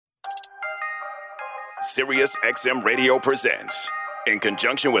Sirius XM Radio presents, in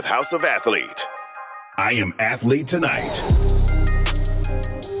conjunction with House of Athlete, I Am Athlete Tonight.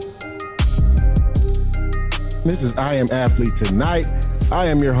 This is I Am Athlete Tonight. I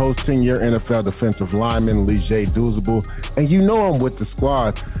am your host, 10-year NFL defensive lineman, Leger Douzable, and you know I'm with the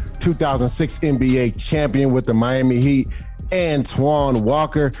squad. 2006 NBA champion with the Miami Heat, Antoine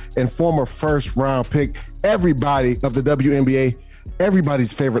Walker, and former first-round pick, everybody of the WNBA,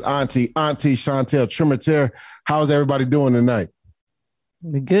 everybody's favorite auntie Chantel Tremitiere. How's everybody doing tonight?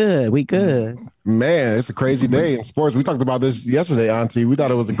 We good. Man, it's a crazy day in sports. We talked about this yesterday, auntie. We thought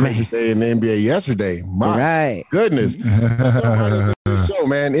it was a crazy day in the NBA yesterday. My goodness. So,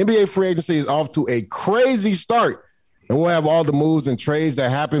 man, NBA free agency is off to a crazy start. And we'll have all the moves and trades that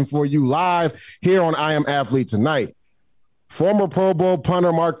happen for you live here on I Am Athlete Tonight. Former Pro Bowl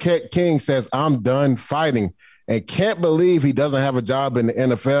punter Marquette King says, I'm done fighting, and can't believe he doesn't have a job in the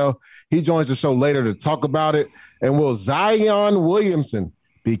NFL. He joins the show later to talk about it. And will Zion Williamson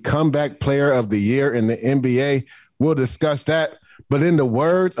be comeback player of the year in the NBA? We'll discuss that. But in the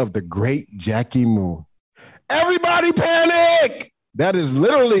words of the great Jackie Moon, everybody panic! That is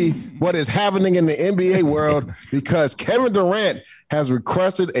literally what is happening in the NBA world because Kevin Durant has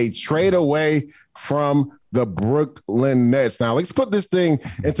requested a trade away from the Brooklyn Nets. Now, let's put this thing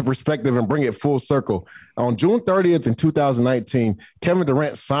into perspective and bring it full circle. On June 30th in 2019, Kevin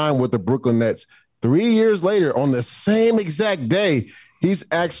Durant signed with the Brooklyn Nets. 3 years later, on the same exact day, he's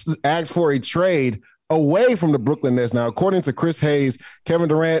asked for a trade away from the Brooklyn Nets. Now, according to Chris Hayes, Kevin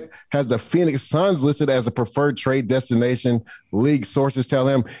Durant has the Phoenix Suns listed as a preferred trade destination. League sources tell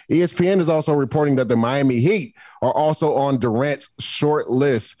him. ESPN is also reporting that the Miami Heat are also on Durant's short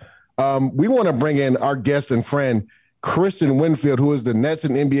list. We want to bring in our guest and friend, Kristian Winfield, who is the Nets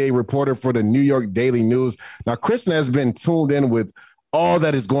and NBA reporter for the New York Daily News. Now, Kristian has been tuned in with all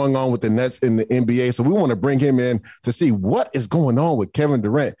that is going on with the Nets in the NBA, so we want to bring him in to see what is going on with Kevin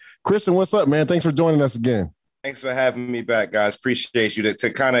Durant. Kristian, what's up, man? Thanks for joining us again. Thanks for having me back, guys. Appreciate you. To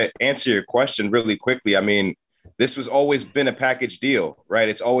kind of answer your question really quickly, I mean, this was always been a package deal, right?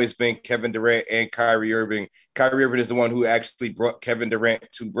 It's always been Kevin Durant and Kyrie Irving. Kyrie Irving is the one who actually brought Kevin Durant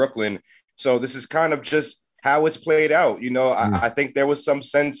to Brooklyn. So this is kind of just how it's played out. You know, I think there was some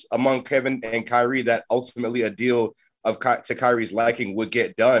sense among Kevin and Kyrie that ultimately a deal to Kyrie's liking would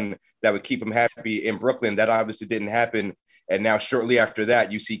get done that would keep him happy in Brooklyn. That obviously didn't happen. And now shortly after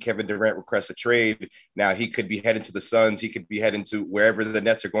that, you see Kevin Durant request a trade. Now he could be heading to the Suns. He could be heading to wherever the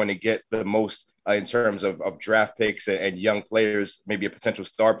Nets are going to get the most in terms of draft picks and young players, maybe a potential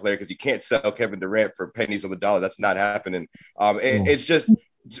star player, because you can't sell Kevin Durant for pennies on the dollar. That's not happening. It's just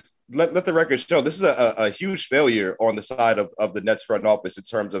let the record show this is a huge failure on the side of the Nets front office in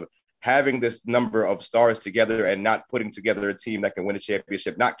terms of having this number of stars together and not putting together a team that can win a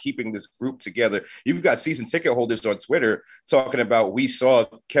championship, not keeping this group together. You've got season ticket holders on Twitter talking about we saw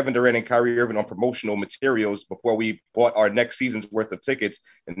Kevin Durant and Kyrie Irving on promotional materials before we bought our next season's worth of tickets.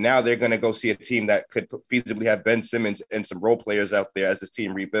 And now they're going to go see a team that could feasibly have Ben Simmons and some role players out there as this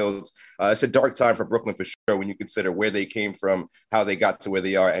team rebuilds. It's a dark time for Brooklyn for sure when you consider where they came from, how they got to where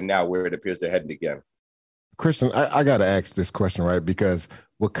they are, and now where it appears they're heading again. Kristian, I got to ask this question, right? Because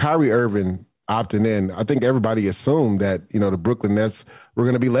with Kyrie Irving opting in, I think everybody assumed that, you know, the Brooklyn Nets were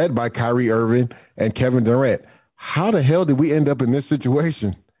going to be led by Kyrie Irving and Kevin Durant. How the hell did we end up in this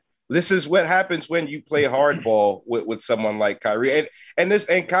situation? This is what happens when you play hardball with someone like Kyrie.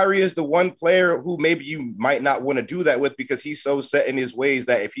 And Kyrie is the one player who maybe you might not want to do that with because he's so set in his ways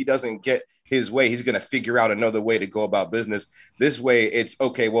that if he doesn't get his way, he's going to figure out another way to go about business. This way, it's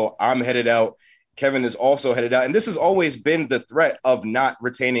okay, well, I'm headed out. Kevin is also headed out. And this has always been the threat of not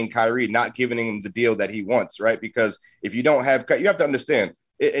retaining Kyrie, not giving him the deal that he wants, right? Because if you don't have, you have to understand,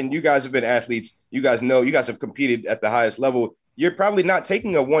 and you guys have been athletes, you guys know, you guys have competed at the highest level. You're probably not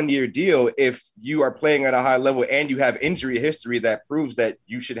taking a one-year deal if you are playing at a high level and you have injury history that proves that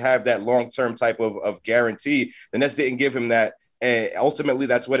you should have that long-term type of guarantee. The Nets didn't give him that. And ultimately,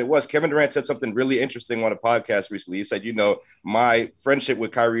 that's what it was. Kevin Durant said something really interesting on a podcast recently. He said, you know, my friendship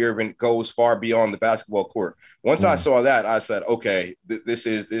with Kyrie Irving goes far beyond the basketball court. Once I saw that, I said, okay, this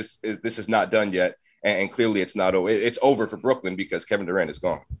is not done yet. And clearly it's not over. It's over for Brooklyn because Kevin Durant is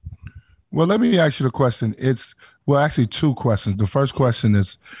gone. Well, let me ask you the question. Actually two questions. The first question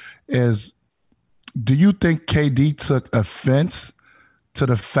is do you think KD took offense to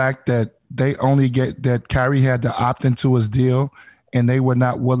the fact that they only that Kyrie had to opt into his deal and they were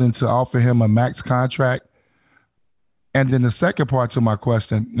not willing to offer him a max contract? And then the second part to my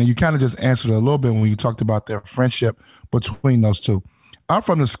question, and you kind of just answered it a little bit when you talked about their friendship between those two. I'm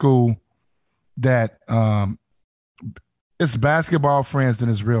from the school that it's basketball friends and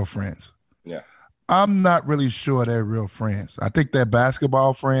it's real friends. Yeah. I'm not really sure they're real friends. I think they're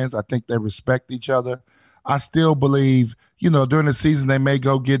basketball friends. I think they respect each other. I still believe, during the season they may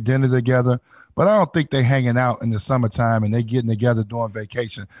go get dinner together, but I don't think they hanging out in the summertime and they getting together during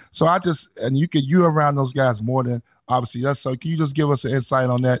vacation. So you're around those guys more than obviously us. So can you just give us an insight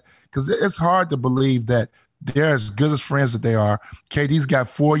on that? Because it's hard to believe that they're as good as friends that they are. KD's got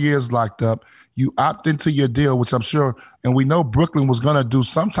 4 years locked up. You opt into your deal, which I'm sure, and we know Brooklyn was going to do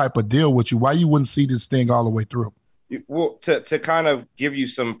some type of deal with you. Why you wouldn't see this thing all the way through? Well, to kind of give you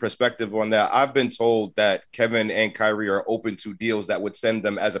some perspective on that, I've been told that Kevin and Kyrie are open to deals that would send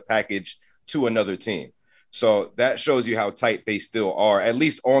them as a package to another team. So that shows you how tight they still are, at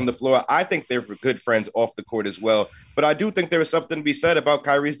least on the floor. I think they're good friends off the court as well. But I do think there is something to be said about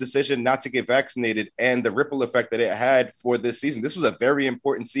Kyrie's decision not to get vaccinated and the ripple effect that it had for this season. This was a very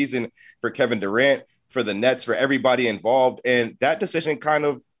important season for Kevin Durant, for the Nets, for everybody involved. And that decision kind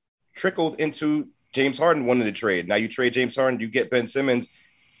of trickled into James Harden wanting to trade. Now you trade James Harden, you get Ben Simmons.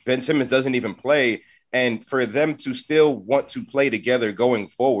 Ben Simmons doesn't even play. And for them to still want to play together going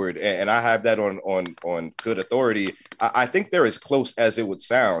forward, and I have that on good authority, I think they're as close as it would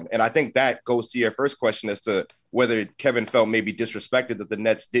sound. And I think that goes to your first question as to whether Kevin felt maybe disrespected that the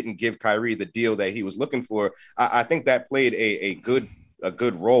Nets didn't give Kyrie the deal that he was looking for. I think that played a good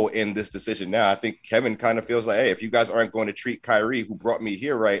role in this decision. Now, I think Kevin kind of feels like, hey, if you guys aren't going to treat Kyrie, who brought me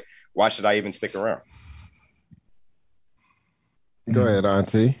here, right, why should I even stick around? Go ahead,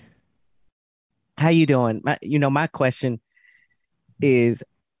 Auntie. How you doing? My question is,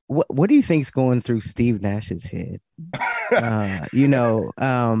 what do you think's going through Steve Nash's head? He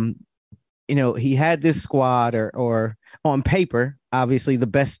had this squad or on paper, obviously the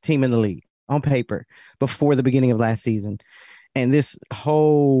best team in the league on paper before the beginning of last season. And this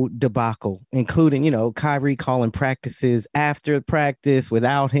whole debacle, including, Kyrie calling practices after practice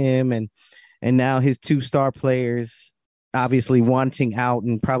without him and now his 2-star players obviously wanting out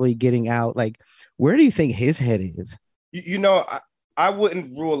and probably getting out. Like, where do you think his head is? I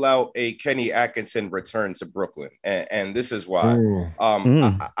wouldn't rule out a Kenny Atkinson return to Brooklyn. And this is why.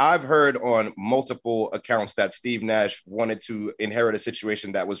 I've heard on multiple accounts that Steve Nash wanted to inherit a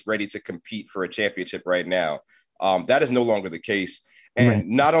situation that was ready to compete for a championship right now. That is no longer the case. And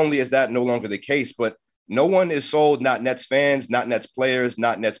not only is that no longer the case, but no one is sold, not Nets fans, not Nets players,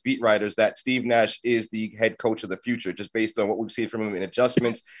 not Nets beat writers, that Steve Nash is the head coach of the future, just based on what we've seen from him in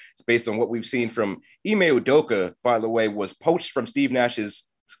adjustments. It's based on what we've seen from Ime Udoka, by the way, was poached from Steve Nash's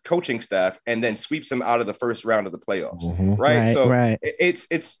coaching staff and then sweeps him out of the first round of the playoffs.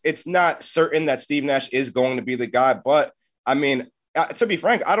 It's not certain that Steve Nash is going to be the guy, but I mean, to be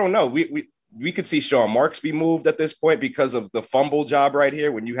frank, I don't know. We could see Sean Marks be moved at this point because of the fumble job right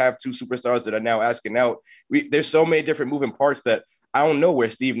here. When you have 2 superstars that are now asking out, there's so many different moving parts that I don't know where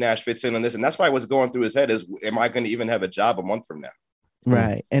Steve Nash fits in on this. And that's why what's going through his head is, am I going to even have a job a month from now?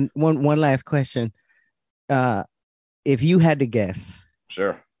 Right. And one last question. If you had to guess,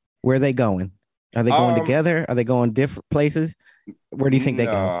 sure, where are they going? Are they going together? Are they going different places? Where do you think they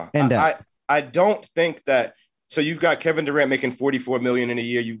go? I don't think that. So you've got Kevin Durant making $44 million in a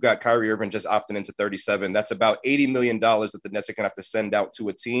year. You've got Kyrie Irving just opting into $37. That's about $80 million that the Nets are going to have to send out to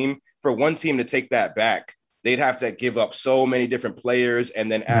a team. For one team to take that back, they'd have to give up so many different players and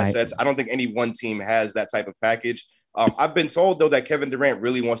then assets. Right. I don't think any one team has that type of package. I've been told, though, that Kevin Durant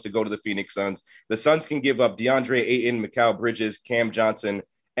really wants to go to the Phoenix Suns. The Suns can give up DeAndre Ayton, Mikal Bridges, Cam Johnson,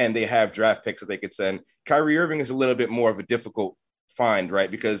 and they have draft picks that they could send. Kyrie Irving is a little bit more of a difficult find, right?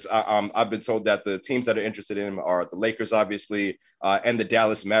 Because I've been told that the teams that are interested in him are the Lakers, obviously, and the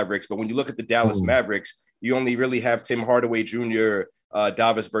Dallas Mavericks. But when you look at the Dallas Mavericks, you only really have Tim Hardaway Jr.,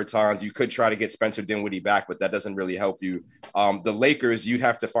 Davis Bertans. You could try to get Spencer Dinwiddie back, but that doesn't really help you. The Lakers, you'd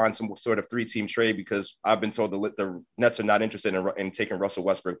have to find some sort of 3-team trade because I've been told the Nets are not interested in taking Russell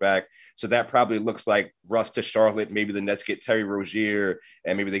Westbrook back. So that probably looks like Russ to Charlotte. Maybe the Nets get Terry Rozier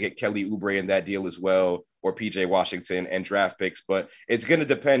and maybe they get Kelly Oubre in that deal as well, or PJ Washington and draft picks. But it's going to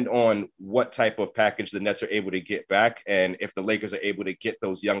depend on what type of package the Nets are able to get back. And if the Lakers are able to get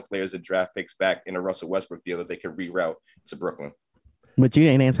those young players and draft picks back in a Russell Westbrook deal that they can reroute to Brooklyn. But you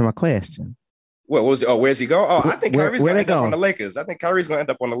ain't answer my question. What was it? Oh, where's he going? Oh, I think Kyrie's going to end up on the Lakers. I think Kyrie's going to end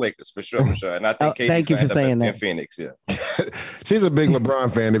up on the Lakers for sure. And I think thank you for saying that. In Phoenix, yeah. She's a big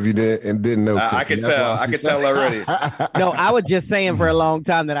LeBron fan. If you didn't know, I could tell. I could tell already. No, I was just saying for a long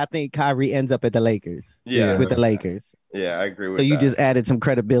time that I think Kyrie ends up at the Lakers. Yeah, with the Lakers. Yeah, I agree with that. So you just added some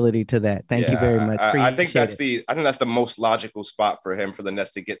credibility to that. Thank you very much. I think that's the most logical spot for him, for the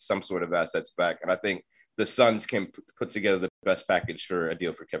Nets to get some sort of assets back. And I think the Suns can put together the best package for a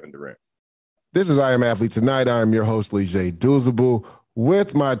deal for Kevin Durant. This is I Am Athlete Tonight. I am your host, Lee J. Douzable.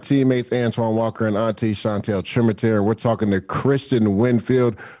 with my teammates Antoine Walker and Auntie Chantel Trimiter. We're talking to Kristian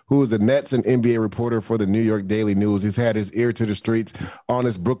Winfield, who is a Nets and NBA reporter for the New York Daily News. He's had his ear to the streets on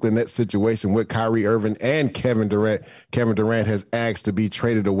this Brooklyn Nets situation with Kyrie Irving and Kevin Durant. Kevin Durant has asked to be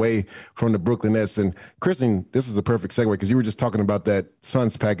traded away from the Brooklyn Nets. And Kristian, this is a perfect segue because you were just talking about that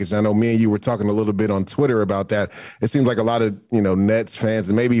Suns package. I know me and you were talking a little bit on Twitter about that. It seems like a lot of Nets fans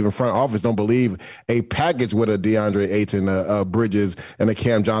and maybe even front office don't believe a package with a DeAndre Ayton, Bridges, and a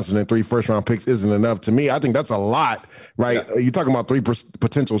Cam Johnson and 3 first-round picks isn't enough. To me, I think that's a lot, right? Yeah. You're talking about 3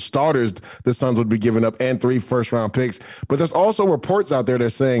 potential starters the Suns would be giving up and 3 first-round picks. But there's also reports out there that are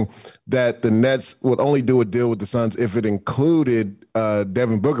saying that the Nets would only do a deal with the Suns if it included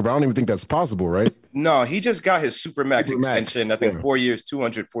Devin Booker. But I don't even think that's possible, right? No, he just got his Supermax extension. I think 4 years,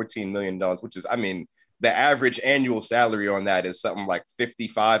 $214 million, which is, the average annual salary on that is something like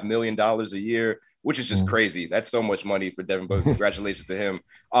 $55 million a year, which is just crazy. That's so much money for Devin Booker. Congratulations to him.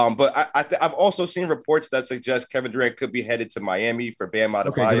 But I've also seen reports that suggest Kevin Durant could be headed to Miami for Bam Adebayo.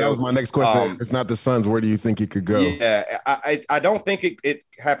 Okay, that was my next question. It's not the Suns. Where do you think he could go? Yeah, I don't think it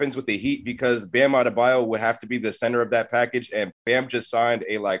happens with the Heat because Bam Adebayo would have to be the center of that package, and Bam just signed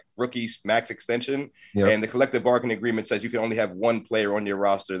a rookie max extension, and the collective bargaining agreement says you can only have one player on your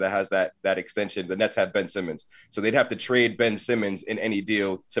roster that has that extension. The Nets have Ben Simmons, so they'd have to trade Ben Simmons in any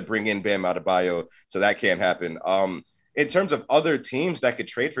deal to bring in Bam Adebayo, so that can't happen. In terms of other teams that could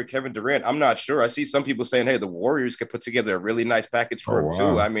trade for Kevin Durant, I'm not sure. I see some people saying, "Hey, the Warriors could put together a really nice package for him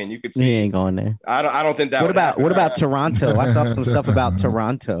too." You could see. He ain't going there. I don't think that. What about Toronto? I saw some stuff about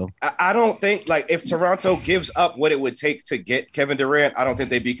Toronto. I don't think if Toronto gives up what it would take to get Kevin Durant, I don't think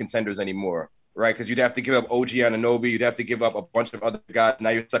they'd be contenders anymore. Right, because you'd have to give up OG Anunoby, you'd have to give up a bunch of other guys. Now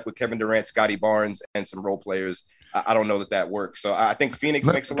you're stuck with Kevin Durant, Scotty Barnes, and some role players. I don't know that works. So I think Phoenix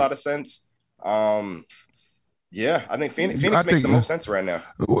makes a lot of sense. Yeah, I think Phoenix makes the most sense right now.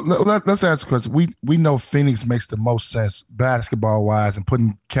 Let's ask a question. We know Phoenix makes the most sense basketball-wise and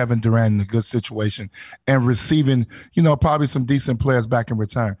putting Kevin Durant in a good situation and receiving, probably some decent players back in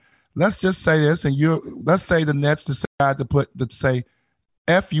return. Let's just say this, and let's say the Nets decide to say,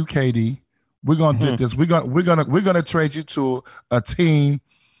 F you, KD. We're gonna do this. We're gonna trade you to a team.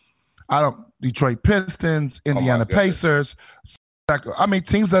 Detroit Pistons, Indiana Pacers.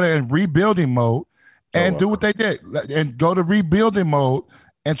 Teams that are in rebuilding mode, and do what they did and go to rebuilding mode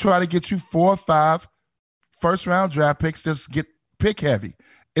and try to get you 4 or 5 first-round draft picks. Just get pick heavy.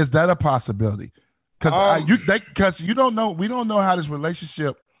 Is that a possibility? Because you don't know. We don't know how this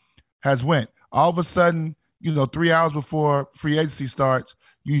relationship has went. All of a sudden, 3 hours before free agency starts,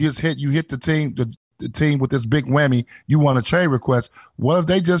 you hit the team, the team with this big whammy. You want a trade request. What if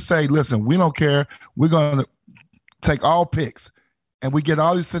they just say, listen, we don't care. We're going to take all picks, and we get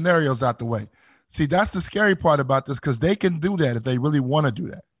all these scenarios out the way. See, that's the scary part about this because they can do that if they really want to do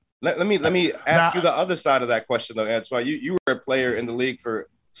that. Let me ask you the other side of that question, though, Antoine. You were a player in the league for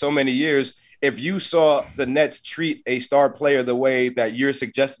so many years. If you saw the Nets treat a star player the way that you're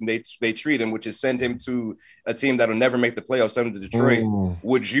suggesting they treat him, which is send him to a team that'll never make the playoffs, send him to Detroit,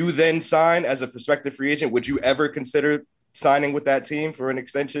 would you then sign as a prospective free agent? Would you ever consider signing with that team for an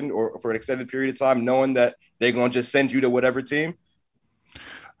extension or for an extended period of time, knowing that they're going to just send you to whatever team?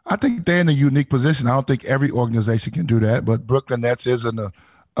 I think they're in a unique position. I don't think every organization can do that, but Brooklyn Nets is in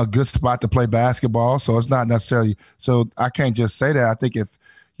a good spot to play basketball, so it's not necessarily – so I can't just say that. I think if,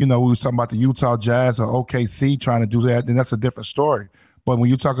 we were talking about the Utah Jazz or OKC trying to do that, then that's a different story. But when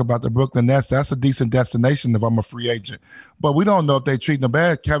you talk about the Brooklyn Nets, that's a decent destination if I'm a free agent. But we don't know if they treat them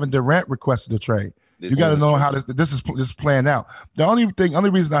bad. Kevin Durant requested a trade. You got to know how this is playing out. The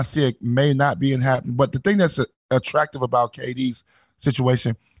only reason I see it may not be happening, but the thing that's attractive about KD's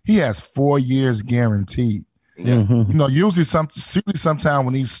situation, he has 4 years guaranteed. Yeah. Usually sometime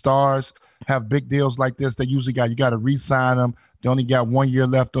when these stars have big deals like this, they usually you got to re-sign them. They only got 1 year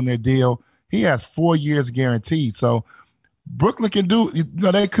left on their deal. He has 4 years guaranteed. So Brooklyn can do,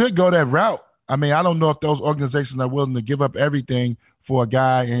 they could go that route. I don't know if those organizations are willing to give up everything for a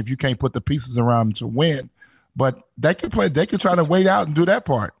guy, and if you can't put the pieces around him to win, but they could try to wait out and do that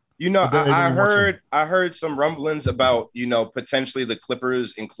part. I heard some rumblings about, potentially the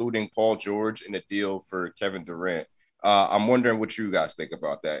Clippers including Paul George in a deal for Kevin Durant. I'm wondering what you guys think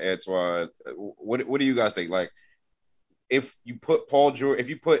about that, Antoine. What do you guys think? If you put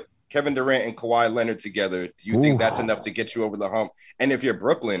Kevin Durant and Kawhi Leonard together, do you think that's enough to get you over the hump? And if you're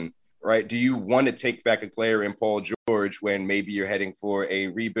Brooklyn, right, do you want to take back a player in Paul George when maybe you're heading for a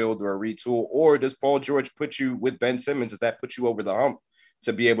rebuild or a retool? Or does Paul George put you with Ben Simmons? Does that put you over the hump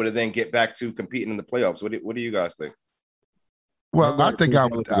to be able to then get back to competing in the playoffs? What do you guys think? Well, I think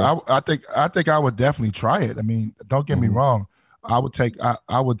I would definitely try it. Don't get me wrong. I would take,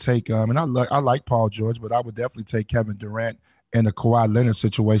 and I like Paul George, but I would definitely take Kevin Durant and the Kawhi Leonard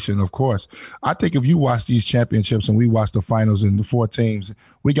situation, of course. I think if you watch these championships and we watch the finals and the 4 teams,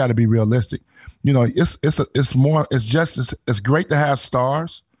 we got to be realistic. It's great to have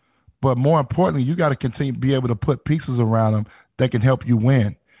stars, but more importantly, you got to continue to be able to put pieces around them that can help you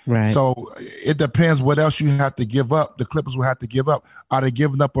win. Right. So it depends what else you have to give up. The Clippers will have to give up. Are they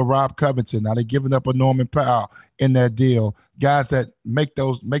giving up a Rob Covington? Are they giving up a Norman Powell in that deal? Guys that make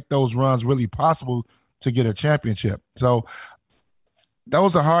those runs really possible to get a championship. So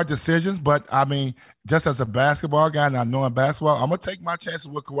those are hard decisions, but I mean, just as a basketball guy, not knowing basketball, I'm gonna take my chances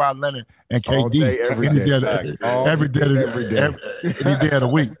with Kawhi Leonard and KD any day of the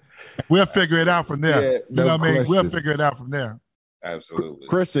week. We'll figure it out from there. Yeah, you know what I mean? We'll figure it out from there. Absolutely.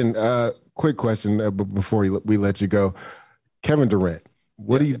 Kristian, quick question before we let you go. Kevin Durant,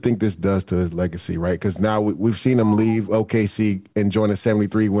 what do you think this does to his legacy, right? Because now we've seen him leave OKC and join a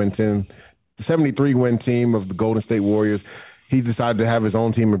 73-win team of the Golden State Warriors. He decided to have his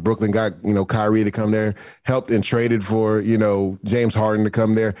own team in Brooklyn, got, Kyrie to come there, helped and traded for, James Harden to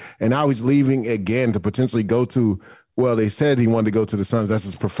come there. And now he's leaving again to potentially go to, well, they said he wanted to go to the Suns. That's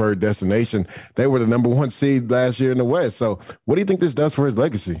his preferred destination. They were the number 1 seed last year in the West. So what do you think this does for his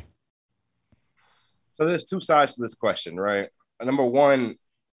legacy? So there's 2 sides to this question, right? Number one,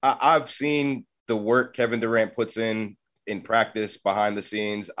 I've seen the work Kevin Durant puts in practice, behind the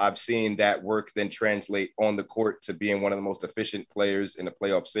scenes. I've seen that work then translate on the court to being one of the most efficient players in a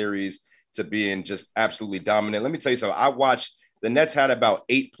playoff series, to being just absolutely dominant. Let me tell you something. I watched the Nets had about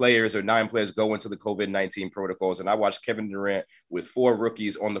 8 players or 9 players go into the COVID-19 protocols, and I watched Kevin Durant with 4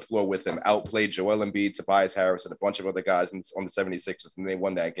 rookies on the floor with him outplay Joel Embiid, Tobias Harris, and a bunch of other guys on the 76ers, and they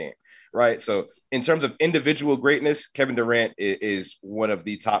won that game, right? So in terms of individual greatness, Kevin Durant is one of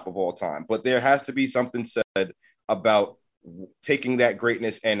the top of all time. But there has to be something said about taking that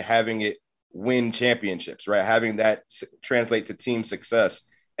greatness and having it win championships, right? Having that translate to team success.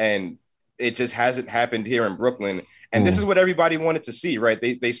 And it just hasn't happened here in Brooklyn. And this is what everybody wanted to see, right?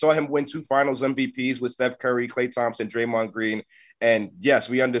 They saw him win 2 finals MVPs with Steph Curry, Klay Thompson, Draymond Green. And yes,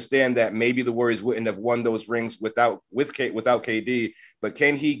 we understand that maybe the Warriors wouldn't have won those rings without KD, but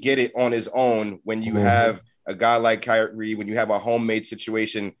can he get it on his own when you have a guy like Kyrie, when you have a homemade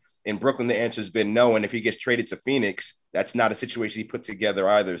situation? In Brooklyn, the answer has been no. And if he gets traded to Phoenix, that's not a situation he put together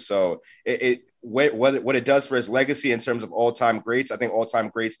either. So what it does for his legacy in terms of all-time greats, I think all-time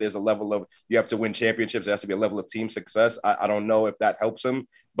greats, there's a level of, you have to win championships. There has to be a level of team success. I don't know if that helps him,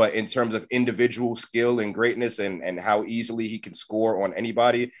 but in terms of individual skill and greatness and how easily he can score on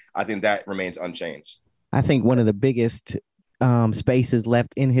anybody, I think that remains unchanged. I think one of the biggest spaces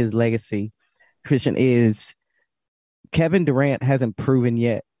left in his legacy, Kristian, is Kevin Durant hasn't proven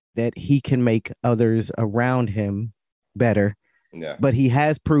yet that he can make others around him better. Yeah. But he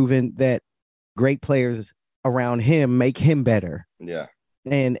has proven that great players around him make him better. Yeah.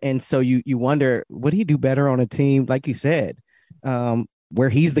 And so you wonder, would he do better on a team, like you said, where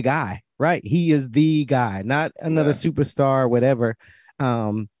he's the guy, right? He is the guy, not another superstar or whatever.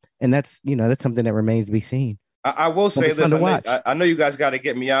 And that's something that remains to be seen. I will say this. I know you guys got to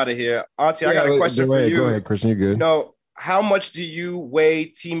get me out of here. Auntie, I got a question for you. Go ahead, Kristian, you're good. How much do you weigh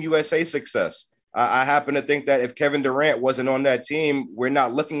Team USA success? I happen to think that if Kevin Durant wasn't on that team, we're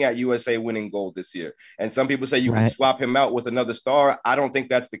not looking at USA winning gold this year. And some people say you can swap him out with another star. I don't think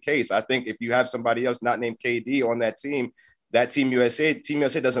that's the case. I think if you have somebody else not named KD on that Team USA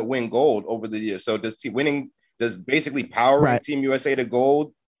doesn't win gold over the years. So does basically powering Team USA to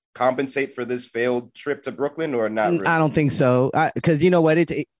gold compensate for this failed trip to Brooklyn or not? Really? I don't think so. Because you know what?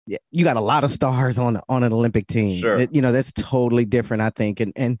 You got a lot of stars on an Olympic team. Sure. That's totally different, I think.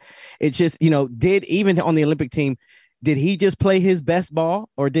 And it's just, even on the Olympic team, did he just play his best ball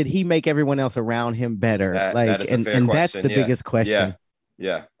or did he make everyone else around him better? That is a fair question. That's the biggest question.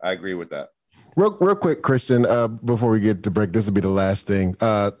 Yeah, I agree with that. Real quick, Kristian, before we get to break, this will be the last thing.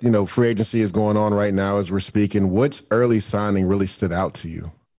 Free agency is going on right now as we're speaking. Which early signing really stood out to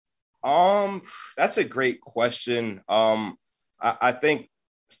you? That's a great question. I think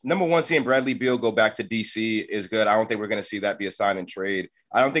number one, seeing Bradley Beal go back to DC is good. I don't think we're going to see that be a sign and trade.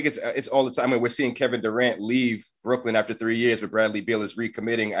 I don't think it's all the time. I mean, we're seeing Kevin Durant leave Brooklyn after 3 years, but Bradley Beal is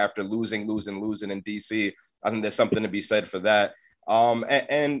recommitting after losing in DC. I think there's something to be said for that.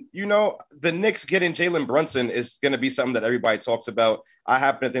 The Knicks getting Jalen Brunson is going to be something that everybody talks about. I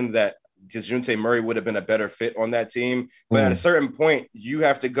happen to think that DeJounte Murray would have been a better fit on that team. But at a certain point, you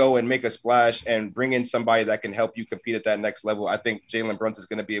have to go and make a splash and bring in somebody that can help you compete at that next level. I think Jalen Brunson is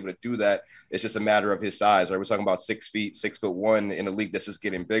going to be able to do that. It's just a matter of his size, right? We're talking about 6 feet, 6'1" in a league that's just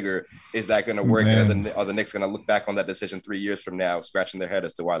getting bigger. Is that going to work? Are the Knicks going to look back on that decision 3 years from now, scratching their head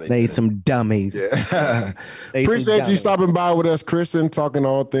as to why they some dummies. Yeah. Appreciate you stopping by with us, Kristian, talking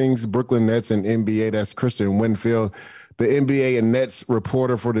all things Brooklyn Nets and NBA. That's Kristian Winfield, the NBA and Nets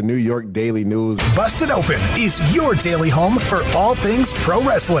reporter for the New York Daily News. Busted Open is your daily home for all things pro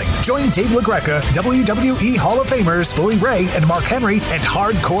wrestling. Join Dave LaGreca, WWE Hall of Famers Bully Ray and Mark Henry, and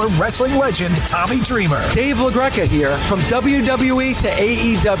hardcore wrestling legend Tommy Dreamer. Dave LaGreca here. From WWE to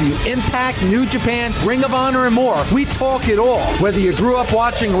AEW, Impact, New Japan, Ring of Honor, and more. We talk it all. Whether you grew up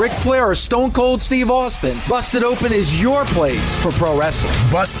watching Ric Flair or Stone Cold Steve Austin, Busted Open is your place for pro wrestling.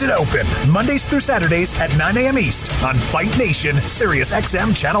 Busted Open, Mondays through Saturdays at 9 a.m. East on Fight Nation, Sirius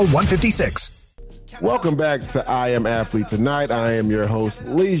XM Channel 156. Welcome back to I Am Athlete Tonight. I am your host,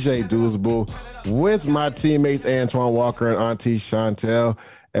 Leger Douzable, with my teammates Antoine Walker and Auntie Chantel.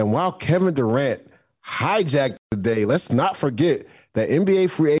 And while Kevin Durant hijacked the day, let's not forget that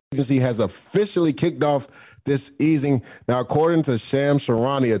NBA free agency has officially kicked off this evening. Now, according to Shams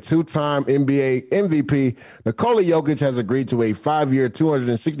Charania, a two-time NBA MVP, Nikola Jokic has agreed to a 5-year,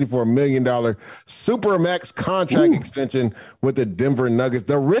 $264 million Supermax contract extension with the Denver Nuggets,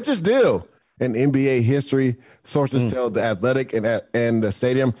 the richest deal in NBA history. Sources tell The Athletic and the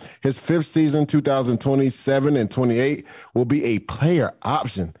Stadium. His fifth season, 2027 and 28, will be a player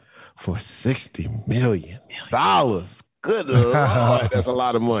option for $60 million. Good Lord, that's a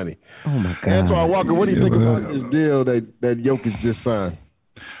lot of money. Oh, my God. Antoine Walker, what do you think about this deal that Jokic just signed?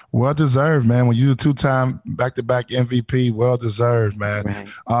 Well deserved, man. When you're a two-time back-to-back MVP, well deserved, man.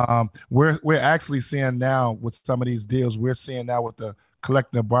 Right. We're actually seeing now with some of these deals, we're seeing now with the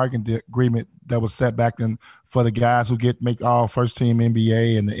collective bargaining agreement that was set back then for the guys who make all first-team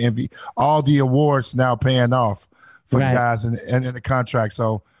NBA and the MVP, all the awards now paying off for the guys and the contract.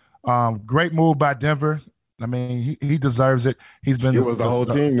 So great move by Denver. I mean, he deserves it. He's been. It was the whole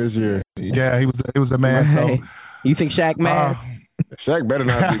team this year. Yeah, he was a man. So you think Shaq mad? Shaq better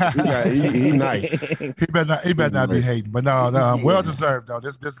not be. He nice. He better not be hating. But no, well deserved though.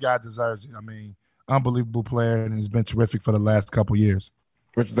 This guy deserves it. I mean, unbelievable player, and he's been terrific for the last couple years.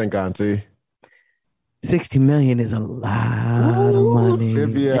 What you think, Auntie? $60 million is a lot of money.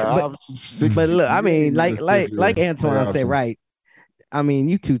 But look, I mean, like Antoine said, right? I mean,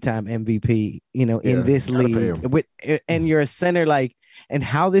 you two-time MVP, in this league and you're a center, and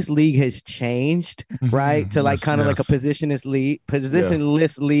how this league has changed, right? To like kind of like a positionless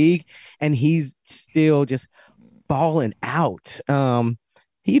league, and he's still just balling out.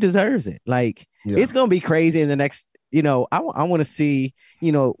 He deserves it. It's gonna be crazy in the next. I want to see.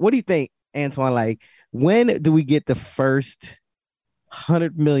 What do you think, Antoine? Like, when do we get the first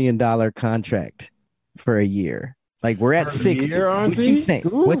 $100 million contract for a year? Like, we're at 60. What you think?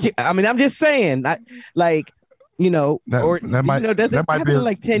 I'm just saying. Does it happen in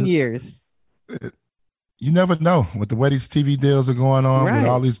like 10 years? You never know with the way these TV deals are going on,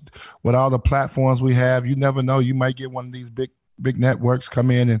 with all the platforms we have. You never know. You might get one of these big networks come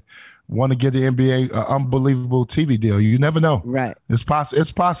in and want to get the NBA an unbelievable TV deal. You never know. Right. It's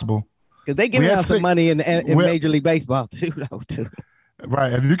possible. Because they giving out some money in Major League Baseball too.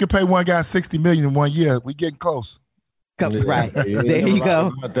 Right. If you can pay one guy $60 million in 1 year, we getting close. Right. There you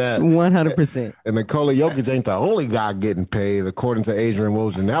go. 100%. And Nikola Jokic ain't the only guy getting paid. According to Adrian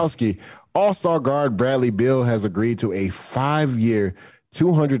Wojnarowski, All-Star guard Bradley Beal has agreed to a 5-year,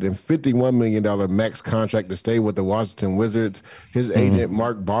 $251 million max contract to stay with the Washington Wizards. His agent,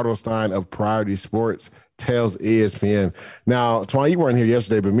 Mark Bartelstein of Priority Sports, tells ESPN. Now, Twan, you weren't here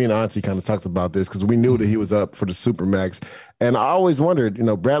yesterday, but me and Auntie kind of talked about this because we knew that he was up for the Supermax. And I always wondered,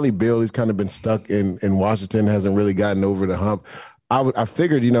 Bradley Beal, he's kind of been stuck in Washington, hasn't really gotten over the hump. I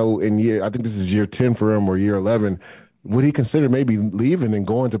figured, I think this is year 10 for him or year 11, would he consider maybe leaving and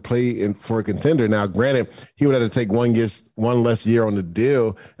going to play for a contender? Now, granted, he would have to take one less year on the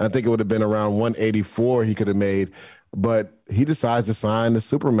deal. I think it would have been around 184 he could have made. But he decides to sign the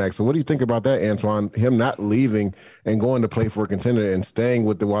Supermax. So what do you think about that, Antoine? Him not leaving and going to play for a contender and staying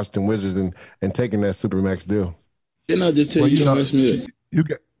with the Washington Wizards and taking that Supermax deal? Didn't I just tell you John Smith? You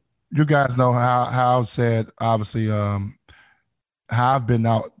guys know how I've said, obviously, how I've been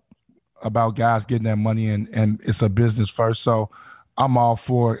out about guys getting that money and it's a business first. So I'm all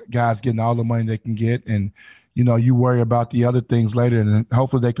for guys getting all the money they can get. And, you worry about the other things later, and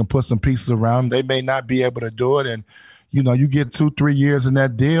hopefully they can put some pieces around. They may not be able to do it. And, you get 2-3 years in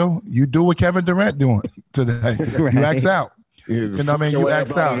that deal. You do what Kevin Durant doing today. Right. You axe out. You know what I mean? You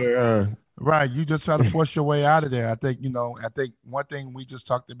X out. Right. You just try to force your way out of there. I think one thing we just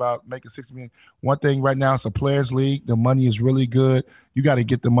talked about, making $6 million. One thing right now, it's a players league. The money is really good. You got to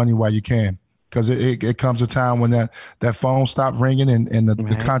get the money while you can, because it comes a time when that phone stops ringing and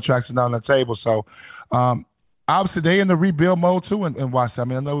the contracts are on the table. So obviously they in the rebuild mode too in Washington. I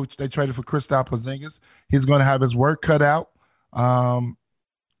mean, I know they traded for Kristaps Porzingis. He's going to have his work cut out.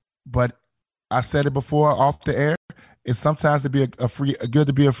 But I said it before off the air. It's sometimes to be good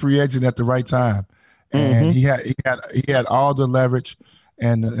to be a free agent at the right time, and he had all the leverage,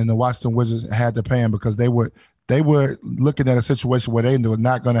 and the Washington Wizards had to pay him because they were looking at a situation where they were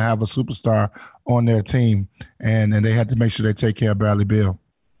not going to have a superstar on their team, and they had to make sure they take care of Bradley Beal.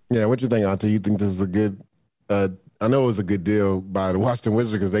 Yeah, what you think, Auntie? You think this was a good? I know it was a good deal by the Washington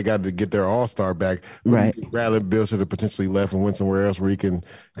Wizards because they got to get their all-star back. Right. Bradley Beal should have potentially left and went somewhere else where he can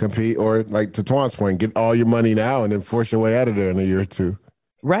compete, or like to Twan's point, get all your money now and then force your way out of there in a year or two.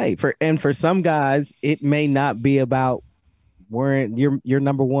 Right. For some guys, it may not be about your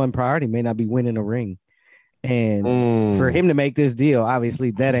number one priority may not be winning a ring. And for him to make this deal, obviously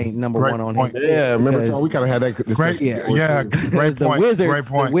that ain't number one on him. Yeah, remember we kind of had that discussion. Great point.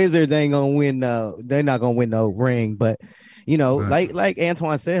 The Wizards ain't gonna win. They're not gonna win no ring. But like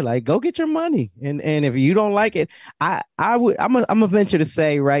Antoine said, like go get your money. And if you don't like it, I'm a venture to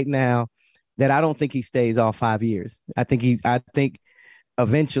say right now that I don't think he stays all 5 years. I think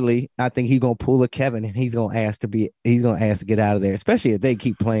eventually, I think he's gonna pull a Kevin, and he's gonna ask to get out of there, especially if they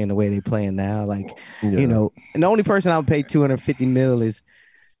keep playing the way they're playing now. Like, and the only person I'll pay $250 million is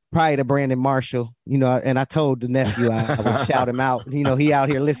probably to Brandon Marshall. And I told the nephew I would shout him out. He out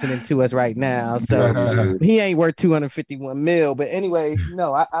here listening to us right now, so he ain't worth $251 million. But anyway,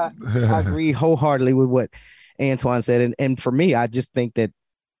 no, I agree wholeheartedly with what Antoine said, and for me, I just think that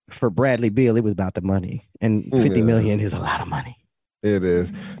for Bradley Beal, it was about the money, and $50 million is a lot of money. It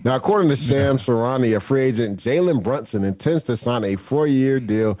is. Now, according to Sham Sarani, a free agent, Jalen Brunson intends to sign a 4-year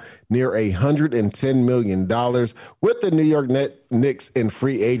deal near $110 million with the New York Knicks in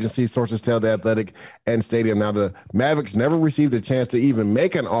free agency, sources tell The Athletic and Stadium. Now, the Mavericks never received a chance to even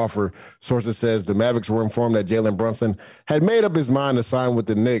make an offer. Sources says the Mavericks were informed that Jalen Brunson had made up his mind to sign with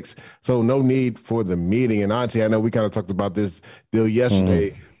the Knicks, so no need for the meeting. And Auntie, I know we kind of talked about this deal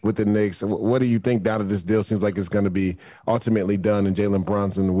yesterday. With the Knicks, what do you think now that this deal seems like it's going to be ultimately done and Jalen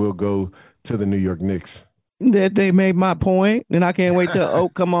Brunson will go to the New York Knicks? That they made my point, and I can't wait till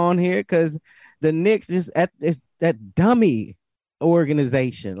Oak come on here, because the Knicks is that dummy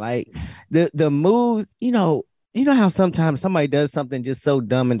organization. Like the moves, you know how sometimes somebody does something just so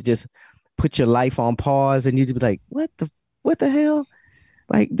dumb and just put your life on pause, and you just be like, what the hell?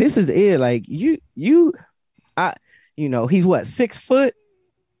 Like, this is it. Like he's what, 6 foot?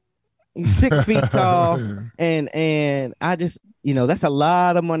 He's 6 feet tall, and I just, that's a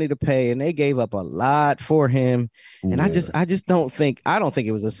lot of money to pay, and they gave up a lot for him, and I don't think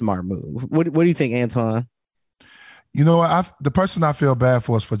it was a smart move. What do you think, Antoine? The person I feel bad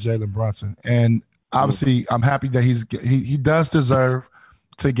for is for Jalen Brunson, and obviously I'm happy that he does deserve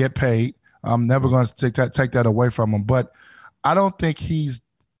to get paid. I'm never going to take that away from him, but I don't think he's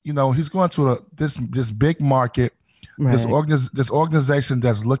going to this big market. Right. This organization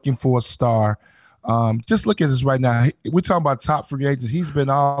that's looking for a star. Just look at this right now. We're talking about top free agents. He's been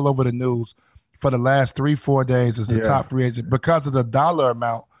all over the news for the last 3-4 days as a top free agent because of the dollar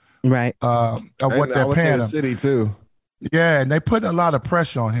amount, right? Of what they're paying him. City too. Yeah, and they put a lot of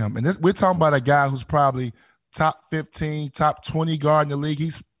pressure on him. And we're talking about a guy who's probably top 15, top 20 guard in the league.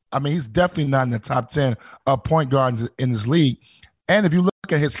 He's definitely not in the top 10 of point guards in this league. And if you look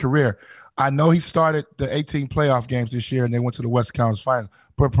at his career, I know he started the 18 playoff games this year and they went to the West Conference Final.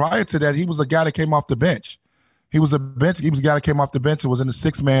 But prior to that, he was a guy that came off the bench. He was a guy that came off the bench and was in the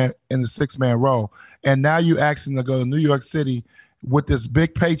six-man role. And now you ask him to go to New York City with this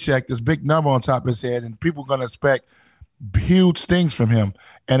big paycheck, this big number on top of his head, and people are going to expect huge things from him.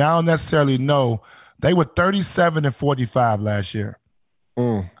 And I don't necessarily know. They were 37-45 last year.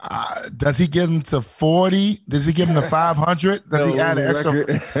 Does he get him to 40? Does he give him to 500? Does he add an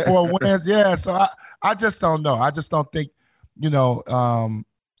extra 4 wins? Yeah, so I just don't know. I just don't think,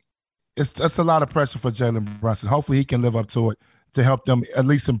 it's a lot of pressure for Jalen Brunson. Hopefully he can live up to it to help them at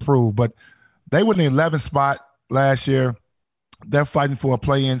least improve. But they were in the 11th spot last year. They're fighting for a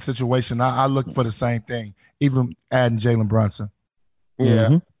play-in situation. I look for the same thing, even adding Jalen Brunson. Yeah.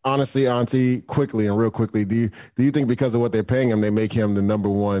 Mm-hmm. Honestly, Auntie, real quickly, do you think because of what they're paying him, they make him the number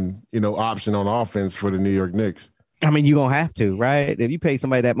one, option on offense for the New York Knicks? I mean, you're going to have to, right? If you pay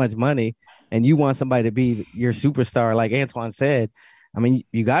somebody that much money and you want somebody to be your superstar, like Antoine said, I mean,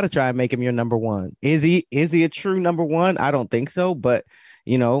 you got to try and make him your number one. Is he a true number one? I don't think so. But,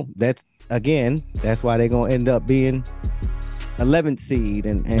 that's why they're going to end up being 11th seed.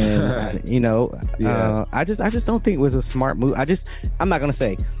 And I just don't think it was a smart move. I'm not going to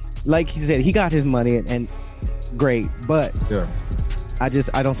say, like he said, he got his money and great. But I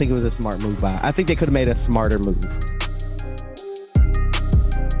don't think it was a smart move. I think they could have made a smarter move.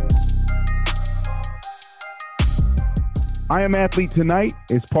 I Am Athlete Tonight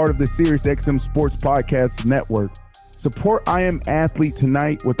is part of the SiriusXM Sports Podcast Network. Support I Am Athlete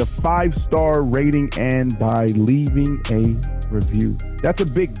Tonight with a 5-star rating and by leaving a review. That's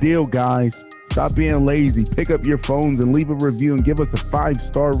a big deal, guys. Stop being lazy. Pick up your phones and leave a review and give us a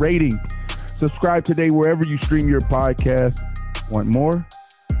 5-star rating. Subscribe today wherever you stream your podcast. Want more?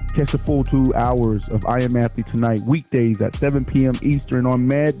 Catch the full 2 hours of I Am Athlete Tonight weekdays at 7 p.m. Eastern on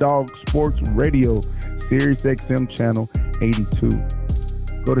Mad Dog Sports Radio, SiriusXM Channel 82.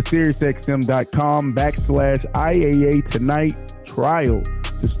 Go to SiriusXM.com/IAA Tonight trial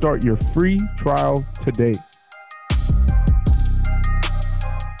to start your free trial today.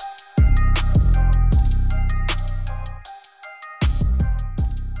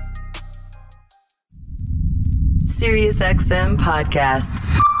 SiriusXM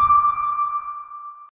Podcasts.